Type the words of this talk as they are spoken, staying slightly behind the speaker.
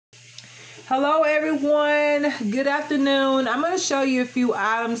Hello everyone, good afternoon. I'm going to show you a few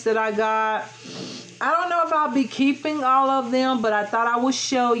items that I got. I don't know if I'll be keeping all of them, but I thought I would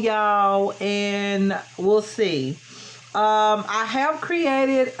show y'all and we'll see. I have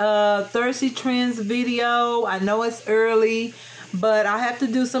created a Thirsty Trends video. I know it's early, but I have to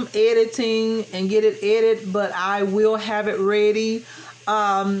do some editing and get it edited, but I will have it ready.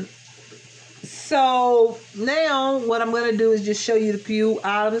 So now what I'm going to do is just show you the few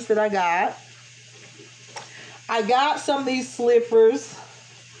items that I got. I got some of these slippers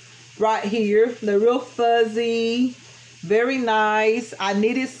right here. They're real fuzzy, very nice. I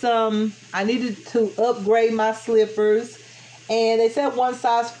needed to upgrade my slippers, and they said one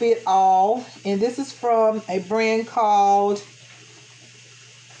size fit all. And this is from a brand called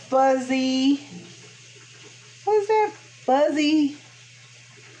Fuzzy. What is that? Fuzzy.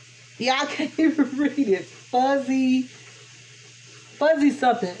 Yeah, I can't even read it. Fuzzy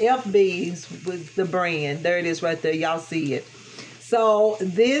something. FB's was the brand. There it is right there. Y'all see it. So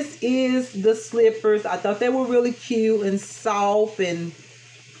this is the slippers. I thought they were really cute and soft and,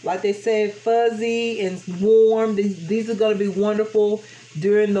 like they said, fuzzy and warm. These are going to be wonderful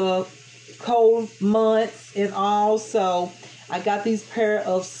during the cold months and all. So I got these pair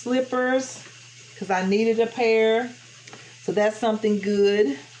of slippers because I needed a pair. So that's something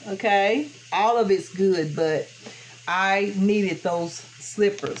good. Okay. All of it's good, but I needed those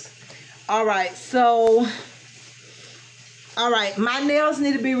slippers. All right. My nails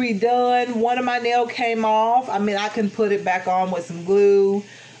need to be redone. One of my nails came off. I mean, I can put it back on with some glue.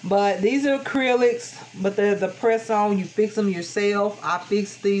 But these are acrylics, but they're the press-on. You fix them yourself. I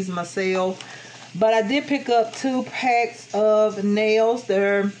fixed these myself. But I did pick up 2 packs of nails.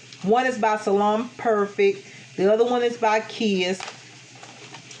 One is by Salon Perfect. The other one is by Kiss.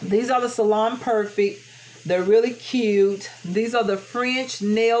 These are the Salon Perfect. They're really cute. These are the French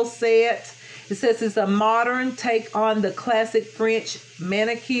nail set. It says it's a modern take on the classic French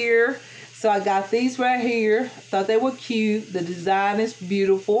manicure. So I got these right here. Thought they were cute. The design is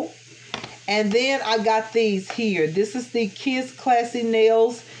beautiful. And then I got these here. This is the Kiss Classy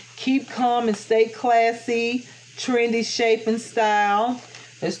Nails. Keep calm and stay classy. Trendy shape and style.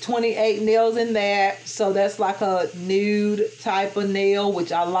 There's 28 nails in that. So that's like a nude type of nail,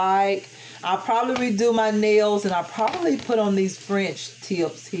 which I like. I'll probably redo my nails, and I'll probably put on these French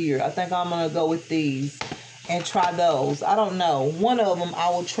tips here. I think I'm going to go with these and try those. I don't know. One of them I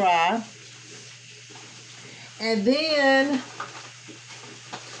will try. And then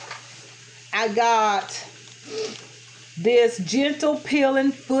I got this gentle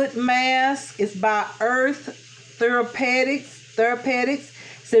peeling foot mask. It's by Earth Therapeutics.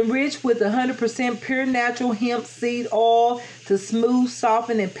 It's enriched with 100% pure natural hemp seed oil to smooth,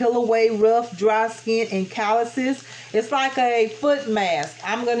 soften, and peel away rough, dry skin and calluses. It's like a foot mask.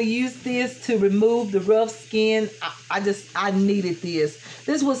 I'm going to use this to remove the rough skin. I needed this.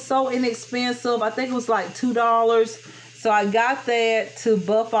 This was so inexpensive. I think it was like $2. So I got that to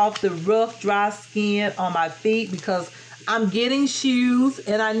buff off the rough, dry skin on my feet because I'm getting shoes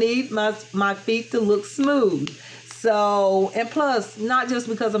and I need my feet to look smooth. So, and plus, not just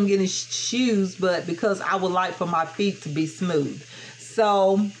because I'm getting shoes, but because I would like for my feet to be smooth.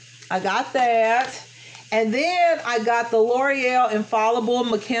 So, I got that. And then I got the L'Oreal Infallible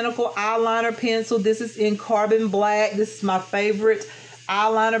Mechanical Eyeliner Pencil. This is in carbon black. This is my favorite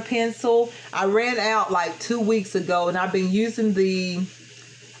eyeliner pencil. I ran out like 2 weeks ago, and I've been using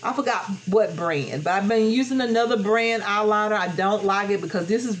I forgot what brand, but I've been using another brand eyeliner. I don't like it because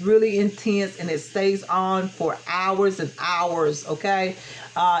this is really intense and it stays on for hours and hours, okay?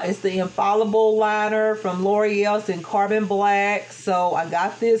 It's the Infallible liner from L'Oreal. It's in carbon black. So I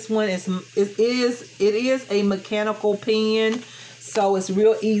got this one. It is a mechanical pen, so it's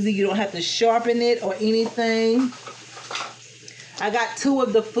real easy. You don't have to sharpen it or anything. I got 2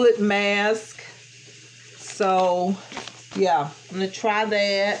 of the foot masks. So yeah, I'm going to try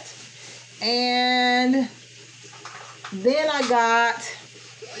that. And then I got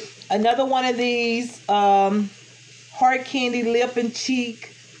another one of these Hard Candy Lip and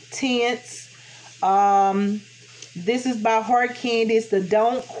Cheek tints. This is by Hard Candy. It's the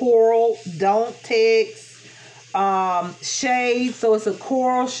Don't Coral, Don't Text shade. So it's a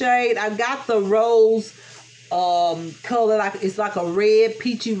coral shade. I got the rose color. It's like a red,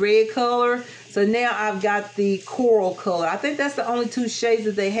 peachy red color. So now I've got the coral color. I think that's the only 2 shades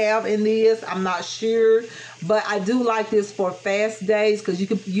that they have in this. I'm not sure. But I do like this for fast days because you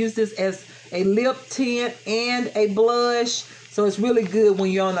can use this as a lip tint and a blush. So it's really good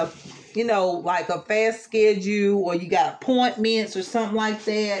when you're on a, like a fast schedule or you got appointments or something like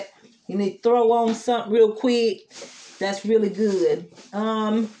that. You need to throw on something real quick. That's really good.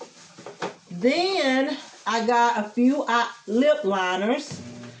 Then I got a few lip liners.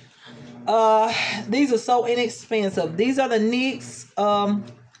 These are so inexpensive. These are the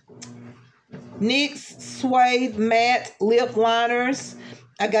NYX Suede Matte Lip Liners.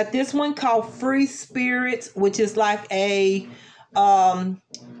 I got this one called Free Spirit, which is like a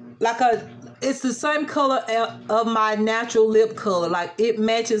it's the same color of my natural lip color. Like it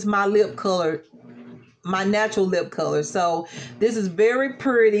matches my lip color, my natural lip color. So this is very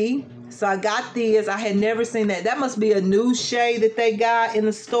pretty. So I got this. I had never seen that. That must be a new shade that they got in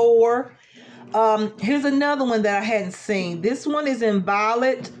the store. Here's another one that I hadn't seen. This one is in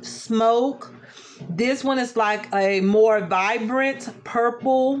Violet Smoke. This one is like a more vibrant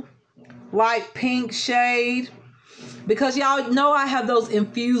purple, light pink shade. Because y'all know I have those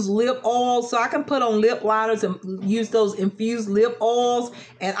infused lip oils, so I can put on lip liners and use those infused lip oils,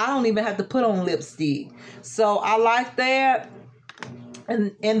 and I don't even have to put on lipstick. So I like that.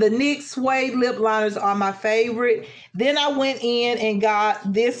 And the NYX Suede lip liners are my favorite. Then I went in and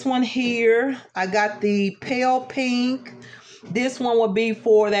got this one here. I got the pale pink. This one would be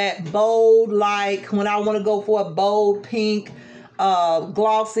for that bold, like when I want to go for a bold pink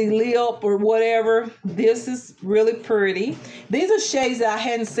glossy lip or whatever. This is really pretty. These are shades that I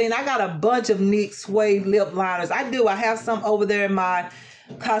hadn't seen. I got a bunch of NYX Suede lip liners. I have some over there in my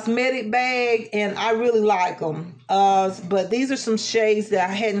cosmetic bag, and I really like them. But these are some shades that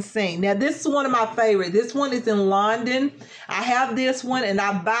I hadn't seen. Now this is one of my favorites. This one is in London. I have this one, and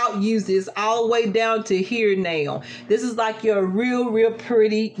I about use this all the way down to here now. This is like your real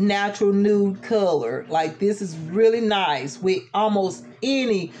pretty natural nude color. Like this is really nice with almost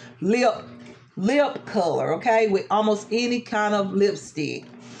any lip color, okay, with almost any kind of lipstick.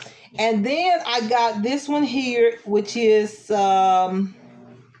 And then I got this one here, which is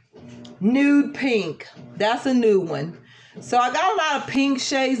nude pink. That's a new one. So I got a lot of pink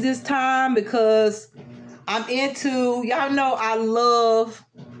shades this time because I'm into, y'all know I love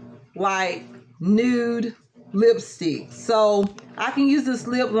like nude lipstick. So I can use this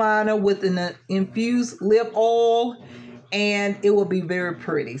lip liner with an infused lip oil, and it will be very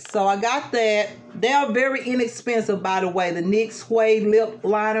pretty. So I got that. They are very inexpensive, by the way. The NYX Suede lip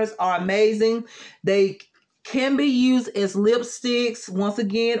liners are amazing. They can be used as lipsticks once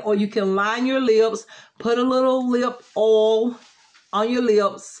again, or you can line your lips, put a little lip oil on your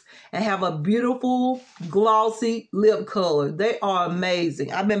lips, and have a beautiful glossy lip color. They are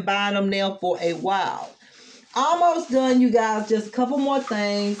amazing. I've been buying them now for a while. Almost done, you guys. Just a couple more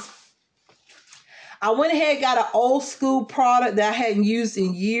things. I went ahead and got an old school product that I hadn't used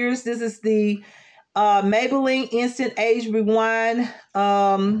in years. This is the Maybelline Instant Age Rewind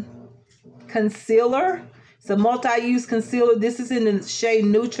concealer. It's a multi-use concealer. This is in the shade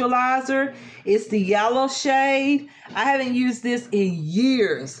Neutralizer. It's the yellow shade. I haven't used this in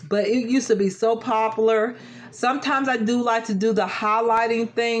years, but it used to be so popular. Sometimes I do like to do the highlighting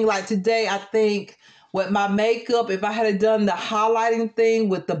thing. Like today, I think with my makeup, if I had done the highlighting thing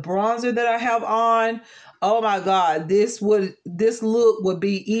with the bronzer that I have on, oh my God, this look would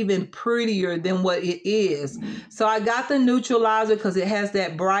be even prettier than what it is. So I got the Neutralizer because it has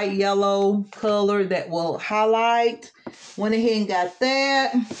that bright yellow color that will highlight. Went ahead and got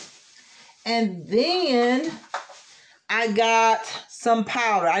that. And then I got some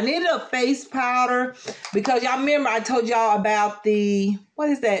powder. I needed a face powder because y'all remember I told y'all about the, what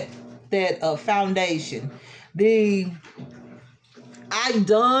is that foundation? The I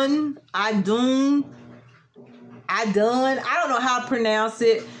done. I don't know how to pronounce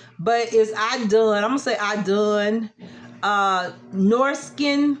it, but it's I'm gonna say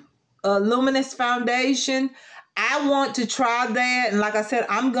Norskin Luminous Foundation. I want to try that, and like I said,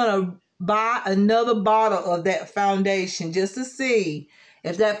 I'm gonna buy another bottle of that foundation just to see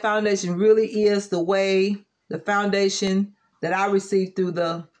if that foundation really is the foundation that I received through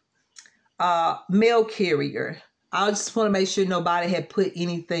the mail carrier. I just want to make sure nobody had put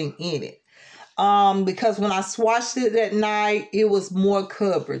anything in it. Because when I swatched it that night, it was more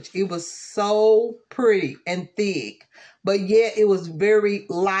coverage. It was so pretty and thick, but yet it was very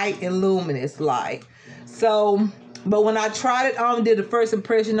light and luminous light. So, but when I tried it on, did the first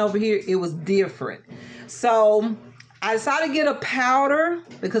impression over here, it was different. So I decided to get a powder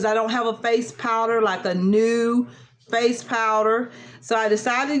because I don't have a face powder, like a new face powder. So I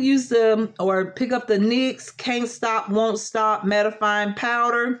decided to use pick up the NYX Can't Stop, Won't Stop Mattifying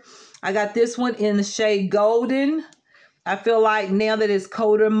Powder. I got this one in the shade Golden. I feel like now that it's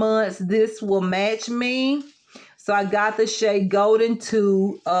colder months, this will match me. So I got the shade Golden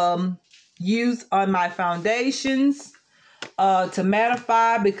to use on my foundations to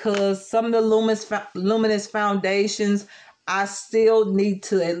mattify, because some of the luminous foundations, I still need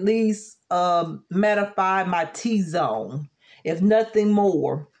to at least mattify my T-zone, if nothing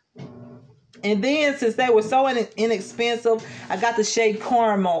more. And then since they were so inexpensive, I got the shade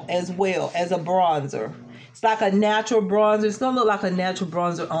Caramel as well as a bronzer. It's like a natural bronzer. It's going to look like a natural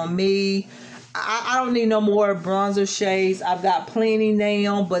bronzer on me. I don't need no more bronzer shades. I've got plenty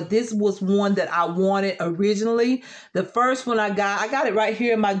now, but this was one that I wanted originally. The first one I got it right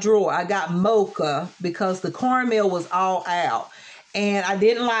here in my drawer. I got Mocha because the Caramel was all out. And I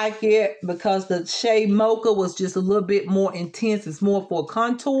didn't like it because the shade Mocha was just a little bit more intense. It's more for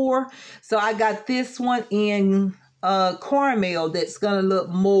contour. So I got this one in Caramel that's going to look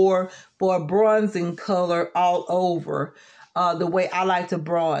more for a bronzing color all over. The way I like to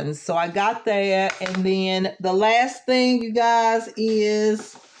bronze. So I got that. And then the last thing, you guys,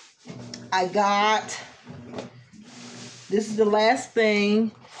 is this is the last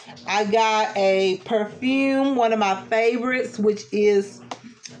thing. I got a perfume, one of my favorites, which is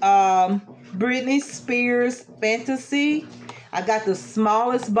Britney Spears Fantasy. I got the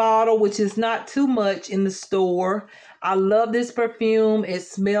smallest bottle, which is not too much in the store. I love this perfume. It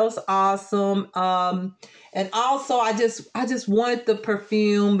smells awesome. And also I just wanted the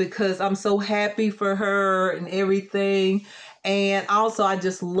perfume because I'm so happy for her and everything. And also I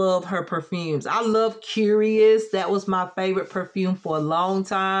just love her perfumes. I love Curious. That was my favorite perfume for a long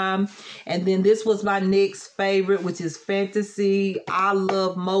time. And then this was my next favorite, which is Fantasy. I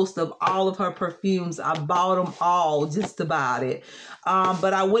love most of all of her perfumes. I bought them all just about it.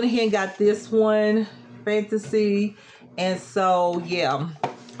 But I went ahead and got this one, Fantasy. And so, yeah.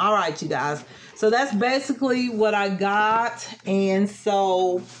 All right, you guys. So that's basically what I got. And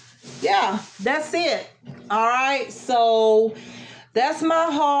so, yeah, that's it. All right. So that's my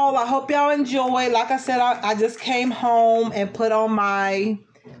haul. I hope y'all enjoy. Like I said, I just came home and put on my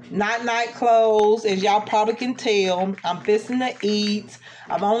night clothes. As y'all probably can tell, I'm fixing to eat.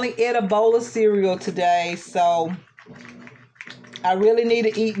 I've only ate a bowl of cereal today. So I really need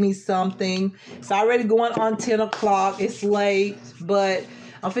to eat me something. It's already going on 10 o'clock. It's late, but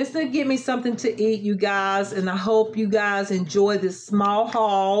I'm fixing to get me something to eat, you guys. And I hope you guys enjoy this small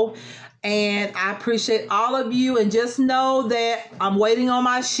haul. And I appreciate all of you. And just know that I'm waiting on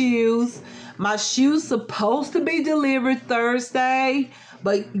my shoes. My shoes supposed to be delivered Thursday.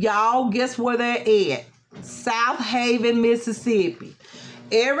 But y'all, guess where they're at? South Haven, Mississippi.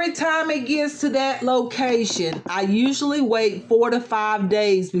 Every time it gets to that location, I usually wait 4 to 5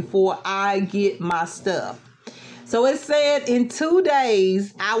 days before I get my stuff. So it said in 2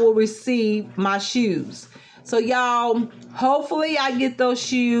 days, I will receive my shoes. So y'all, hopefully I get those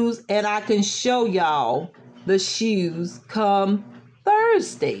shoes and I can show y'all the shoes come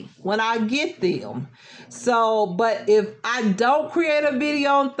Thursday when I get them. So, but if I don't create a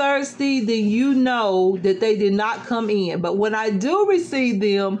video on Thursday, then you know that they did not come in. But when I do receive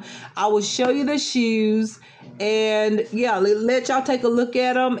them, I will show you the shoes. And yeah, let y'all take a look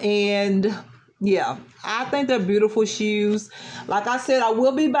at them. And yeah, I think they're beautiful shoes. Like I said, I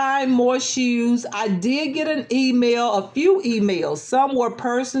will be buying more shoes. I did get an email, a few emails. Some were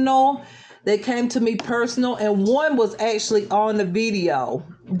personal. They came to me personal, and one was actually on the video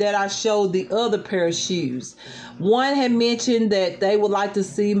that I showed the other pair of shoes. One had mentioned that they would like to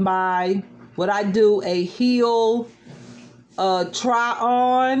see what I do, a heel try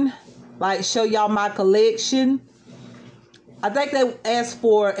on, like show y'all my collection. I think they asked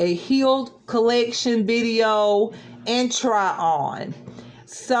for a heel collection video and try on.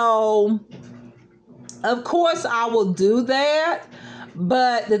 So, of course, I will do that.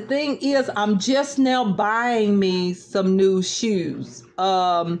 But the thing is, I'm just now buying me some new shoes.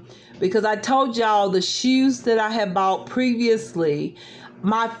 Because I told y'all the shoes that I had bought previously,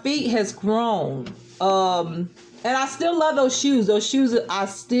 my feet has grown. And I still love those shoes. Those shoes, I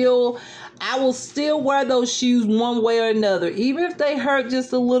will still wear those shoes one way or another. Even if they hurt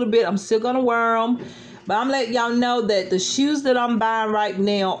just a little bit, I'm still going to wear them. But I'm letting y'all know that the shoes that I'm buying right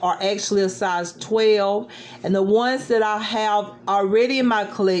now are actually a size 12. And the ones that I have already in my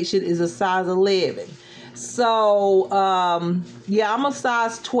collection is a size 11. So, yeah, I'm a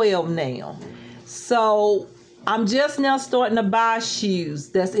size 12 now. So, I'm just now starting to buy shoes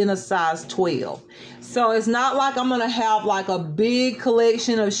that's in a size 12. So, it's not like I'm going to have like a big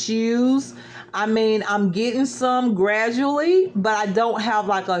collection of shoes. I mean, I'm getting some gradually, but I don't have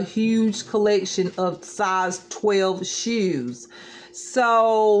like a huge collection of size 12 shoes.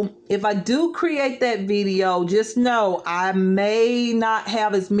 So if I do create that video, just know I may not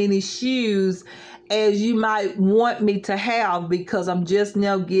have as many shoes as you might want me to have because I'm just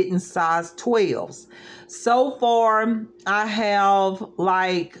now getting size 12s. So far, I have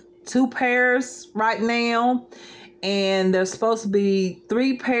like 2 pairs right now. and there's supposed to be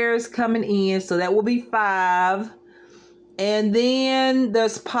 3 pairs coming in, so that will be 5. And then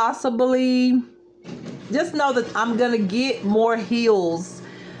there's possibly, just know that I'm gonna get more heels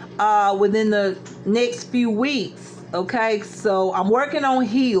within the next few weeks. Okay, so I'm working on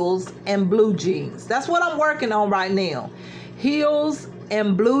heels and blue jeans. That's what I'm working on right now. Heels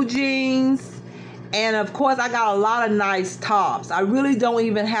and blue jeans. And of course, I got a lot of nice tops. I really don't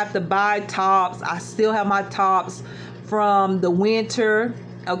even have to buy tops. I still have my tops from the winter.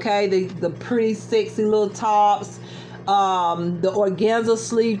 Okay, the pretty sexy little tops. The organza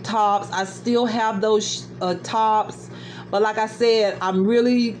sleeve tops. I still have those tops. But like I said, I'm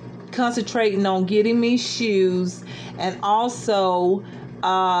really concentrating on getting me shoes and also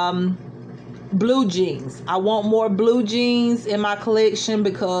blue jeans. I want more blue jeans in my collection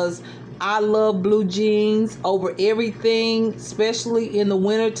because I love blue jeans over everything, especially in the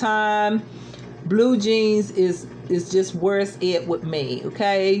wintertime. Blue jeans is just where it's at with me,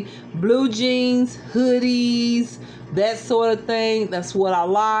 okay? Blue jeans, hoodies, that sort of thing, that's what I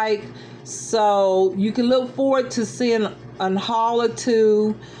like. So you can look forward to seeing a haul or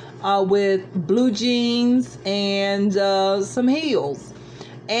two with blue jeans and some heels.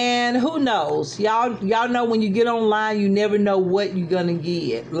 And who knows, y'all know when you get online, you never know what you're gonna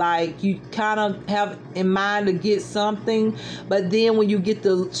get. Like, you kind of have in mind to get something, but then when you get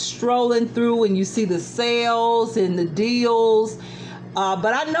to strolling through and you see the sales and the deals,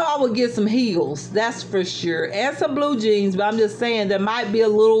 but I know I will get some heels, that's for sure, and some blue jeans. But I'm just saying there might be a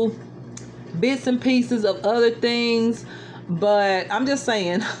little bits and pieces of other things. But I'm just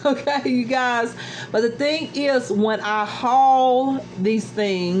saying, okay, you guys. But the thing is, when I haul these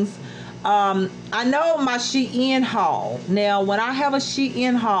things, I know my Shein haul. Now, when I have a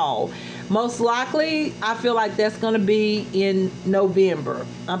Shein haul, most likely, I feel like that's going to be in November.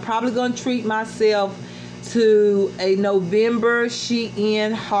 I'm probably going to treat myself to a November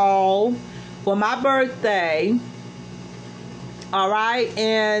Shein haul for my birthday. All right,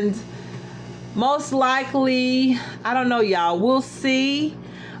 and most likely, I don't know, y'all. We'll see.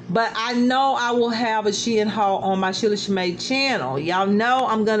 But I know I will have a Shein haul on my Sheila Shimei channel. Y'all know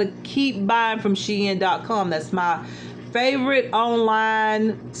I'm going to keep buying from Shein.com. That's my favorite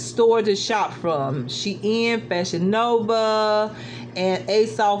online store to shop from. Shein, Fashion Nova, and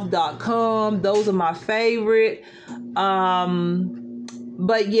ASOS.com. Those are my favorite.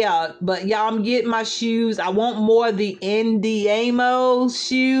 But yeah, y'all, I'm getting my shoes. I want more of the Andiamo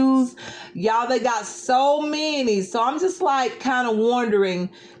shoes. Y'all, they got so many. So I'm just like kind of wondering,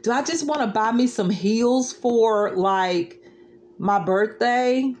 do I just want to buy me some heels for like my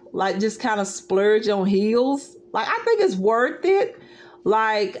birthday? Like just kind of splurge on heels? Like, I think it's worth it.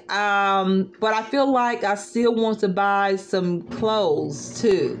 Like, but I feel like I still want to buy some clothes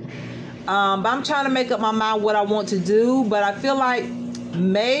too. But I'm trying to make up my mind what I want to do. But I feel like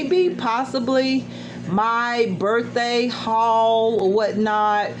maybe, possibly, my birthday haul or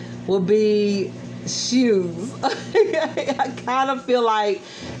whatnot will be shoes. I kind of feel like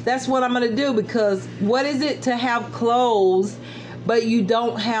that's what I'm going to do, because what is it to have clothes but you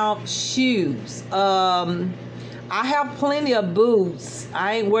don't have shoes? I have plenty of boots.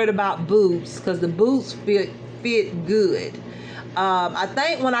 I ain't worried about boots because the boots fit good. I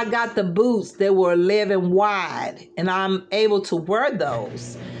think when I got the boots, they were 11 wide, and I'm able to wear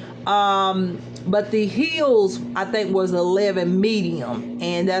those. But the heels, I think, was 11 medium,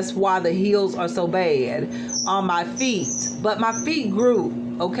 and that's why the heels are so bad on my feet. But my feet grew,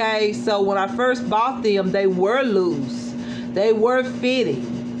 okay? So when I first bought them, they were loose. They were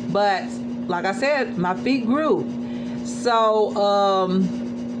fitting. But like I said, my feet grew. So,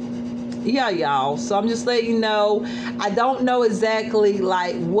 yeah, y'all. So I'm just letting you know. I don't know exactly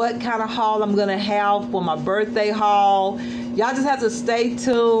like what kind of haul I'm gonna have for my birthday haul. Y'all just have to stay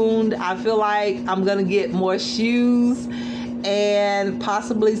tuned. I feel like I'm gonna get more shoes and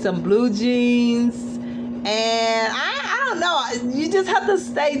possibly some blue jeans. And I don't know. You just have to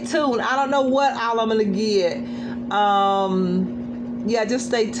stay tuned. I don't know what all I'm gonna get. Yeah, just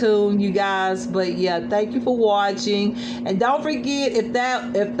stay tuned, you guys. But yeah, thank you for watching, and don't forget,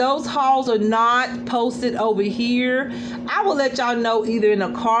 if those hauls are not posted over here, I will let y'all know either in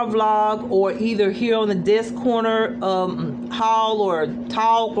a car vlog or either here on the desk corner haul or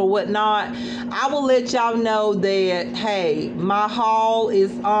talk or whatnot. I will let y'all know that, hey, my haul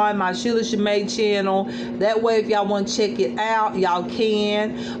is on my Sheila Shimei channel. That way, if y'all want to check it out, y'all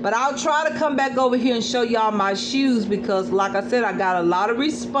can. But I'll try to come back over here and show y'all my shoes, because like I said, I got a lot of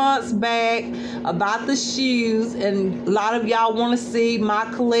response back about the shoes, and a lot of y'all want to see my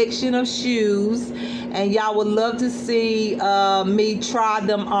collection of shoes, and y'all would love to see me try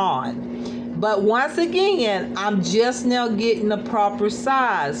them on. But once again, I'm just now getting the proper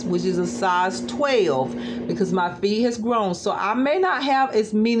size, which is a size 12, because my feet has grown. So I may not have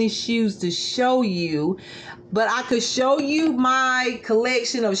as many shoes to show you, but I could show you my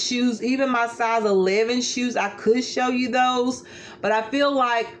collection of shoes. Even my size 11 shoes, I could show you those. But I feel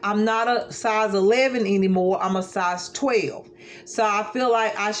like I'm not a size 11 anymore. I'm a size 12. So I feel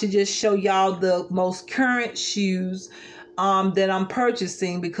like I should just show y'all the most current shoes that I'm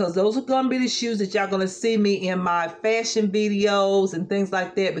purchasing, because those are going to be the shoes that y'all going to see me in my fashion videos and things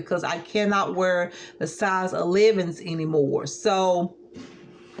like that, because I cannot wear the size 11s anymore. So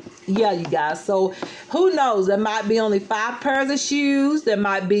yeah, you guys. So who knows? There might be only 5 pairs of shoes. There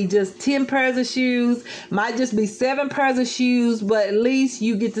might be just 10 pairs of shoes. Might just be 7 pairs of shoes. But at least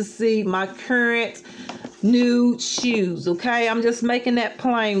you get to see my current new shoes. Okay, I'm just making that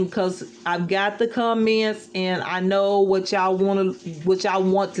plain because I've got the comments and I know what y'all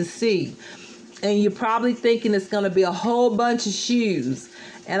want to see. And you're probably thinking it's going to be a whole bunch of shoes.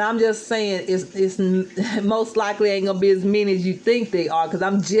 And I'm just saying it's most likely ain't going to be as many as you think they are, because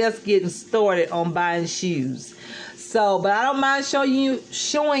I'm just getting started on buying shoes. So, but I don't mind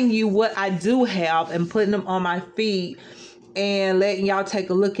showing you what I do have and putting them on my feet and letting y'all take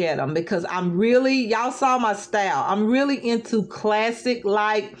a look at them, because y'all saw my style. I'm really into classic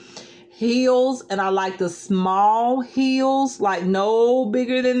like heels, and I like the small heels, like no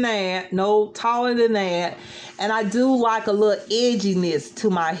bigger than that, no taller than that. And I do like a little edginess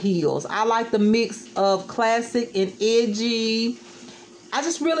to my heels. I like the mix of classic and edgy. I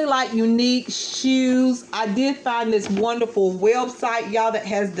just really like unique shoes. I did find this wonderful website, y'all, that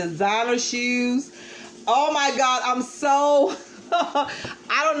has designer shoes. Oh my God, I'm so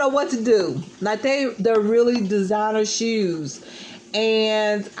I don't know what to do. Like they're really designer shoes.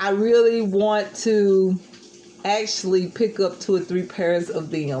 And I really want to actually pick up 2 or 3 pairs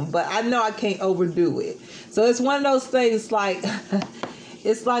of them, but I know I can't overdo it. So it's one of those things like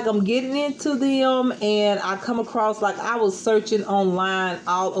it's like I'm getting into them and I come across, like I was searching online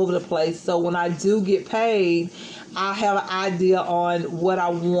all over the place. So when I do get paid, I have an idea on what I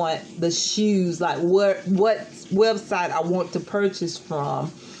want the shoes, like what website I want to purchase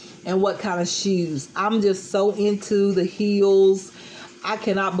from and what kind of shoes. I'm just so into the heels. I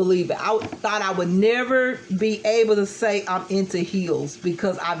cannot believe it. I thought I would never be able to say I'm into heels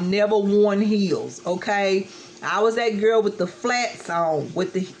because I've never worn heels, okay? I was that girl with the flats on,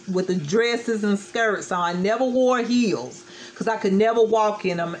 with the dresses and skirts on. I never wore heels because I could never walk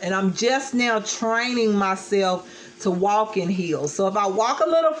in them. And I'm just now training myself to walk in heels. So if I walk a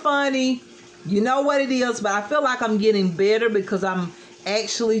little funny, you know what it is. But I feel like I'm getting better because I'm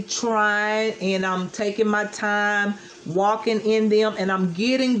actually trying and I'm taking my time walking in them, and I'm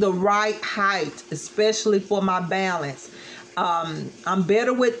getting the right height, especially for my balance. I'm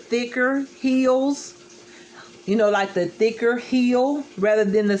better with thicker heels, you know, like the thicker heel rather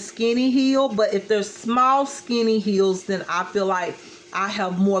than the skinny heel. But if there's small skinny heels, then I feel like I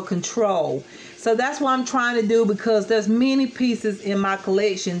have more control. So that's what I'm trying to do, because there's many pieces in my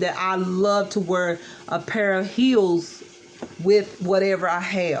collection that I love to wear a pair of heels with whatever I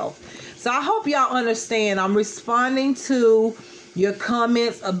have. So I hope y'all understand. I'm responding to your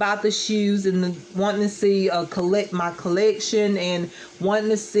comments about the shoes and wanting to see my collection and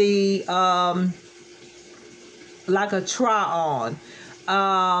wanting to see like a try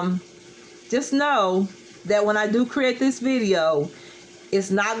on. Just know that when I do create this video,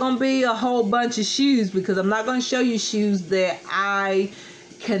 it's not going to be a whole bunch of shoes, because I'm not going to show you shoes that I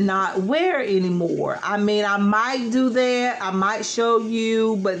cannot wear anymore. I mean, I might do that. I might show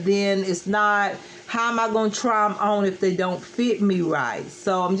you, but then it's not, how am I going to try them on if they don't fit me right?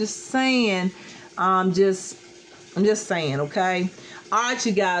 So I'm just saying, I'm just saying, okay? All right,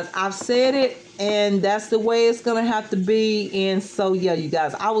 you guys, I've said it, and that's the way it's going to have to be. And so, yeah, you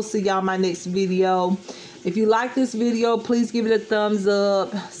guys, I will see y'all in my next video. If you like this video, please give it a thumbs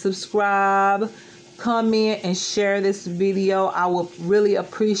up, subscribe, comment, and share this video. I will really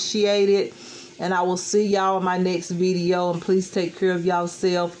appreciate it. And I will see y'all in my next video. And please take care of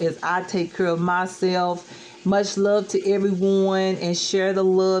yourself as I take care of myself. Much love to everyone, and share the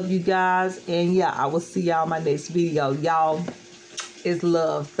love, you guys. And yeah, I will see y'all in my next video. Y'all, it's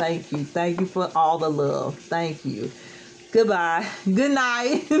love. Thank you. Thank you for all the love. Thank you. Goodbye. Good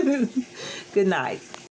night. Good night.